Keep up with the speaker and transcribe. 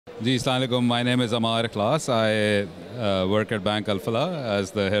Ji, Assalamu alaikum. My name is Amaar class. I work at Bank Alfalah as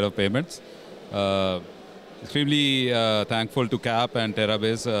the head of payments. Extremely thankful to CAP and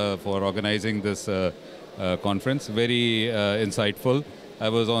TerraBiz for organizing this conference. Very insightful. I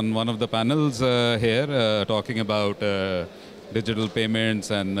was on one of the panels here talking about digital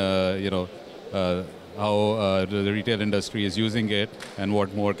payments and how the retail industry is using it and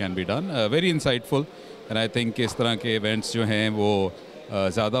what more can be done. Very insightful. And I think इस तरह के events जो हैं वो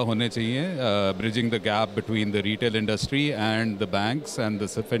ज़्यादा होने चाहिए, bridging the gap between the retail industry and the banks and the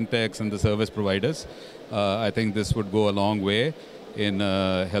fintechs and the service providers. I think this would go a long way in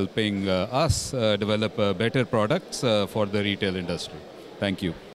helping us develop better products for the retail industry. Thank you.